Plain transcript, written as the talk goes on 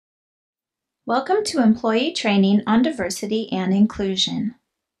Welcome to Employee Training on Diversity and Inclusion.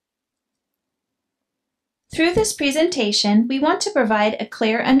 Through this presentation, we want to provide a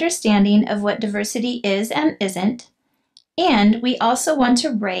clear understanding of what diversity is and isn't, and we also want to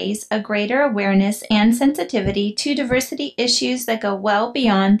raise a greater awareness and sensitivity to diversity issues that go well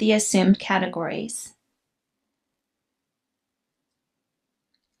beyond the assumed categories.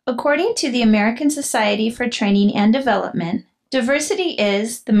 According to the American Society for Training and Development, diversity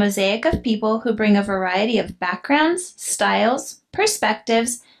is the mosaic of people who bring a variety of backgrounds, styles,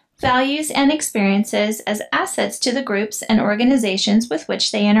 perspectives, values, and experiences as assets to the groups and organizations with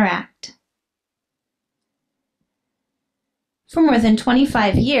which they interact. For more than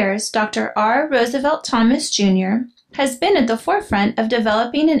 25 years, Dr. R. Roosevelt Thomas Jr. has been at the forefront of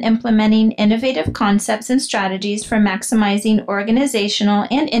developing and implementing innovative concepts and strategies for maximizing organizational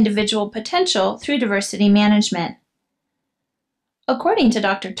and individual potential through diversity management. According to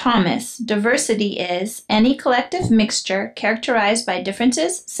Dr. Thomas, diversity is any collective mixture characterized by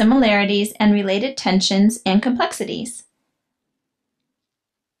differences, similarities, and related tensions and complexities.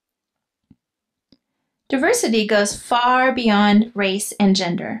 Diversity goes far beyond race and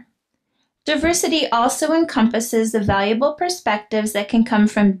gender. Diversity also encompasses the valuable perspectives that can come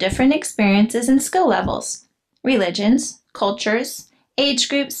from different experiences and skill levels, religions, cultures, age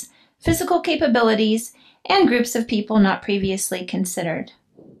groups, physical capabilities, and groups of people not previously considered.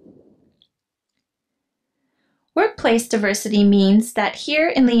 Workplace diversity means that here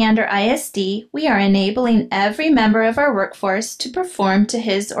in Leander ISD, we are enabling every member of our workforce to perform to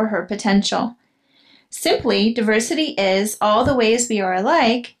his or her potential. Simply, diversity is all the ways we are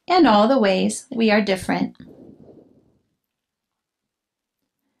alike and all the ways we are different.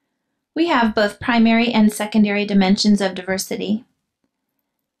 We have both primary and secondary dimensions of diversity.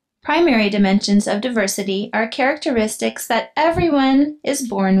 Primary dimensions of diversity are characteristics that everyone is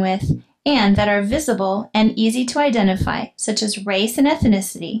born with and that are visible and easy to identify, such as race and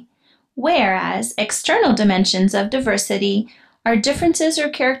ethnicity, whereas external dimensions of diversity are differences or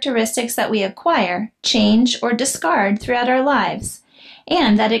characteristics that we acquire, change, or discard throughout our lives,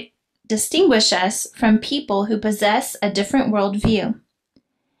 and that distinguish us from people who possess a different worldview.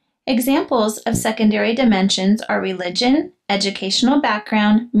 Examples of secondary dimensions are religion, educational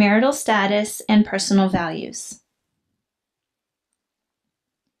background, marital status, and personal values.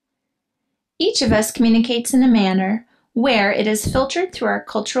 Each of us communicates in a manner where it is filtered through our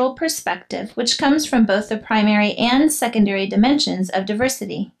cultural perspective, which comes from both the primary and secondary dimensions of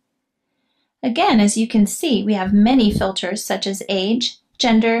diversity. Again, as you can see, we have many filters such as age,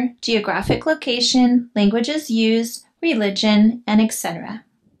 gender, geographic location, languages used, religion, and etc.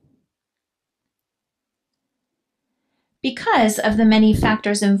 Because of the many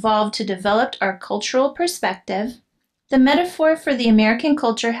factors involved to develop our cultural perspective, the metaphor for the American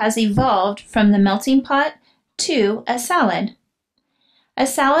culture has evolved from the melting pot to a salad. A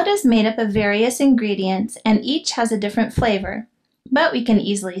salad is made up of various ingredients and each has a different flavor, but we can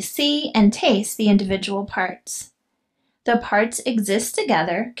easily see and taste the individual parts. The parts exist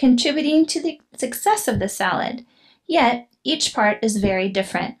together, contributing to the success of the salad, yet each part is very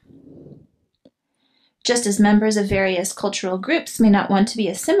different. Just as members of various cultural groups may not want to be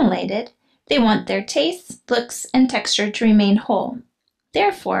assimilated, they want their tastes, looks, and texture to remain whole.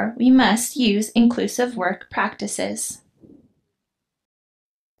 Therefore, we must use inclusive work practices.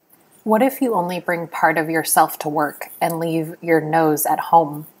 What if you only bring part of yourself to work and leave your nose at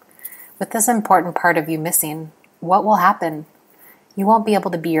home? With this important part of you missing, what will happen? You won't be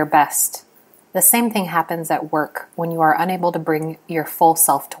able to be your best. The same thing happens at work when you are unable to bring your full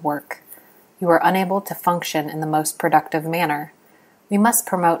self to work. You are unable to function in the most productive manner. We must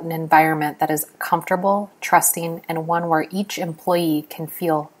promote an environment that is comfortable, trusting, and one where each employee can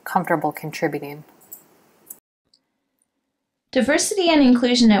feel comfortable contributing. Diversity and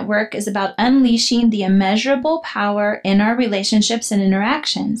inclusion at work is about unleashing the immeasurable power in our relationships and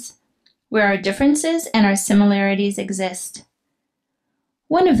interactions, where our differences and our similarities exist.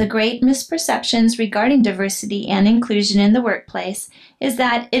 One of the great misperceptions regarding diversity and inclusion in the workplace is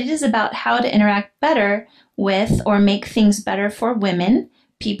that it is about how to interact better with or make things better for women,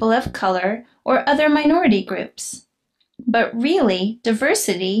 people of color, or other minority groups. But really,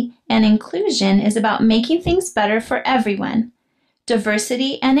 diversity and inclusion is about making things better for everyone.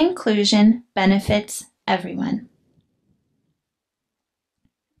 Diversity and inclusion benefits everyone.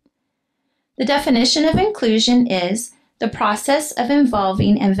 The definition of inclusion is the process of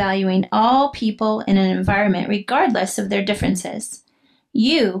involving and valuing all people in an environment regardless of their differences.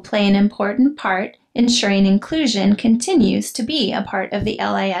 You play an important part ensuring inclusion continues to be a part of the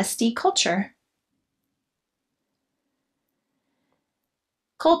LISD culture.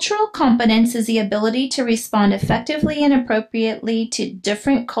 Cultural competence is the ability to respond effectively and appropriately to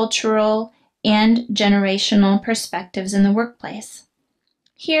different cultural and generational perspectives in the workplace.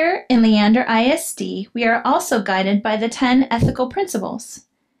 Here in Leander ISD, we are also guided by the 10 ethical principles.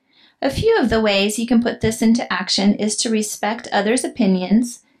 A few of the ways you can put this into action is to respect others'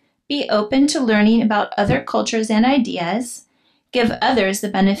 opinions, be open to learning about other cultures and ideas, give others the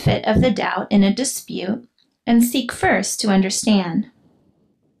benefit of the doubt in a dispute, and seek first to understand.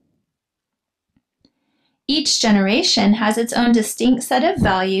 Each generation has its own distinct set of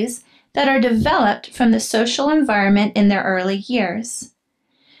values that are developed from the social environment in their early years.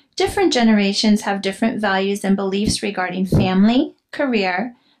 Different generations have different values and beliefs regarding family,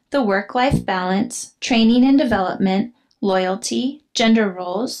 career, the work-life balance, training and development, loyalty, gender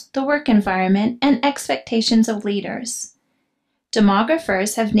roles, the work environment, and expectations of leaders.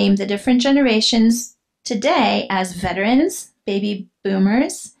 Demographers have named the different generations today as veterans, baby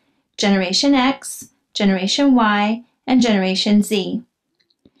boomers, Generation X, Generation Y, and Generation Z.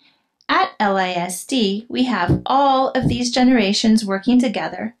 At LISD, we have all of these generations working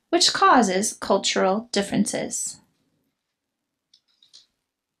together, which causes cultural differences.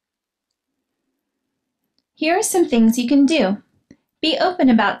 Here are some things you can do. Be open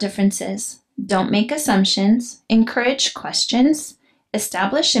about differences. Don't make assumptions. Encourage questions.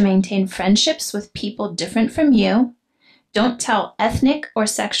 Establish and maintain friendships with people different from you. Don't tell ethnic or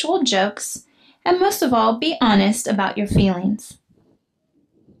sexual jokes. And most of all, be honest about your feelings.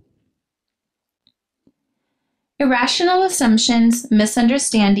 Irrational assumptions,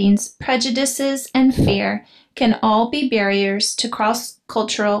 misunderstandings, prejudices, and fear can all be barriers to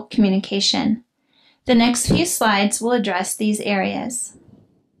cross-cultural communication. The next few slides will address these areas.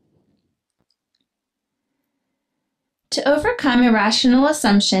 To overcome irrational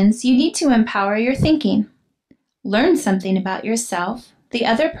assumptions, you need to empower your thinking. Learn something about yourself, the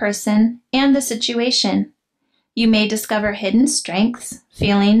other person, and the situation. You may discover hidden strengths,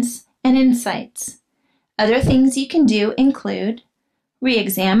 feelings, and insights. Other things you can do include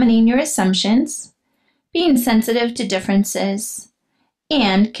re-examining your assumptions, being sensitive to differences,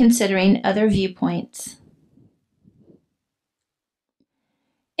 and considering other viewpoints.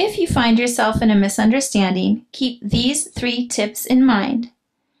 If you find yourself in a misunderstanding, keep these 3 tips in mind.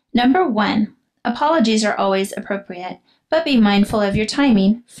 Number 1, apologies are always appropriate, but be mindful of your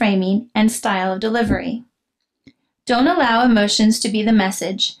timing, framing, and style of delivery. Don't allow emotions to be the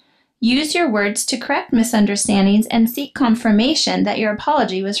message. Use your words to correct misunderstandings and seek confirmation that your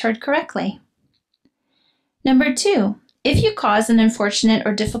apology was heard correctly. Number 2, if you cause an unfortunate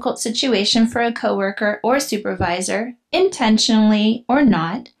or difficult situation for a coworker or supervisor, intentionally or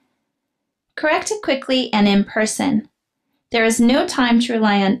not, correct it quickly and in person. There is no time to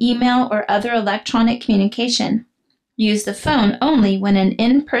rely on email or other electronic communication. Use the phone only when an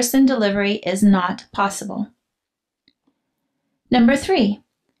in-person delivery is not possible. Number 3,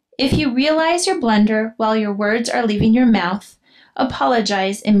 if you realize your blunder while your words are leaving your mouth,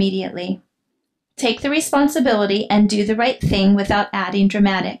 apologize immediately. Take the responsibility and do the right thing without adding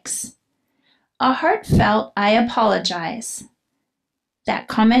dramatics. A heartfelt "I apologize," that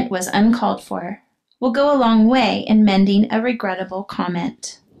comment was uncalled for, will go a long way in mending a regrettable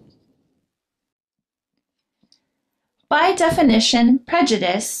comment. By definition,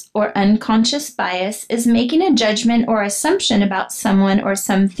 prejudice, or unconscious bias, is making a judgment or assumption about someone or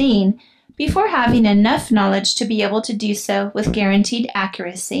something before having enough knowledge to be able to do so with guaranteed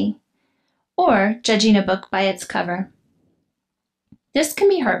accuracy, or judging a book by its cover. This can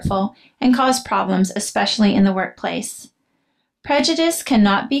be hurtful and cause problems, especially in the workplace. Prejudice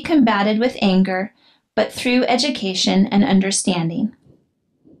cannot be combated with anger, but through education and understanding.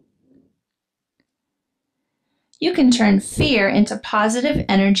 You can turn fear into positive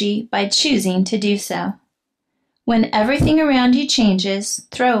energy by choosing to do so. When everything around you changes,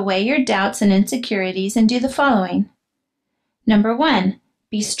 throw away your doubts and insecurities and do the following. Number 1,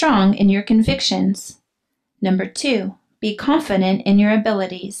 be strong in your convictions. Number 2, be confident in your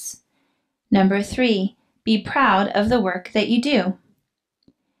abilities. Number 3, be proud of the work that you do.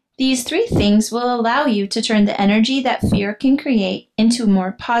 These 3 things will allow you to turn the energy that fear can create into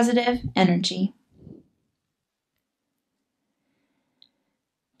more positive energy.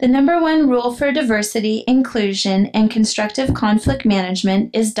 The number 1 rule for diversity, inclusion, and constructive conflict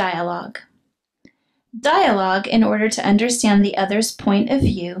management is dialogue. Dialogue in order to understand the other's point of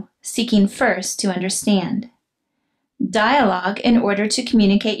view, seeking first to understand. Dialogue in order to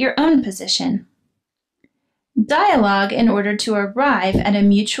communicate your own position. Dialogue in order to arrive at a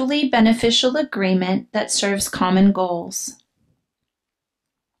mutually beneficial agreement that serves common goals.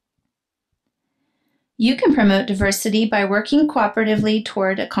 You can promote diversity by working cooperatively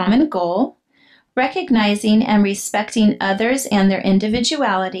toward a common goal, recognizing and respecting others and their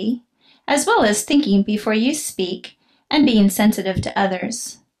individuality, as well as thinking before you speak and being sensitive to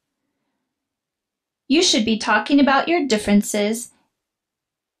others. You should be talking about your differences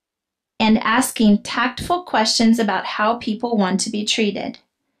and asking tactful questions about how people want to be treated.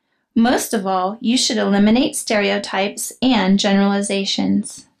 Most of all, you should eliminate stereotypes and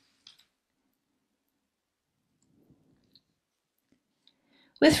generalizations.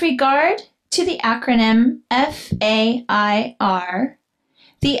 With regard to the acronym FAIR,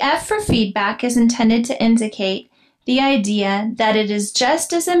 the F for feedback is intended to indicate the idea that it is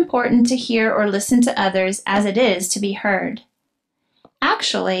just as important to hear or listen to others as it is to be heard.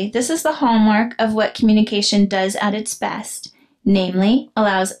 Actually, this is the hallmark of what communication does at its best, namely,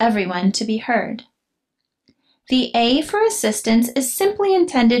 allows everyone to be heard. The A for assistance is simply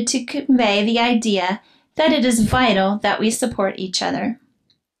intended to convey the idea that it is vital that we support each other.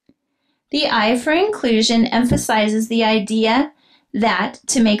 The I for inclusion emphasizes the idea that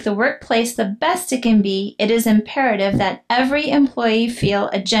to make the workplace the best it can be, it is imperative that every employee feel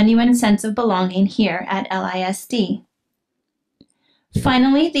a genuine sense of belonging here at LISD.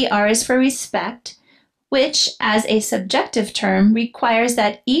 Finally, the R is for respect, which, as a subjective term, requires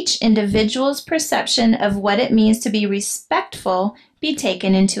that each individual's perception of what it means to be respectful be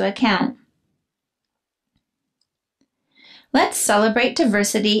taken into account. Let's celebrate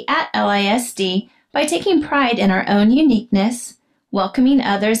diversity at LISD by taking pride in our own uniqueness, welcoming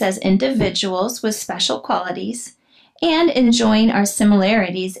others as individuals with special qualities, and enjoying our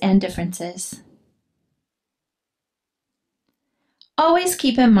similarities and differences. Always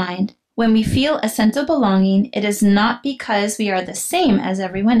keep in mind, when we feel a sense of belonging, it is not because we are the same as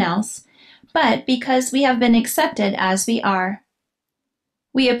everyone else, but because we have been accepted as we are.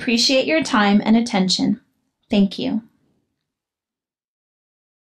 We appreciate your time and attention. Thank you.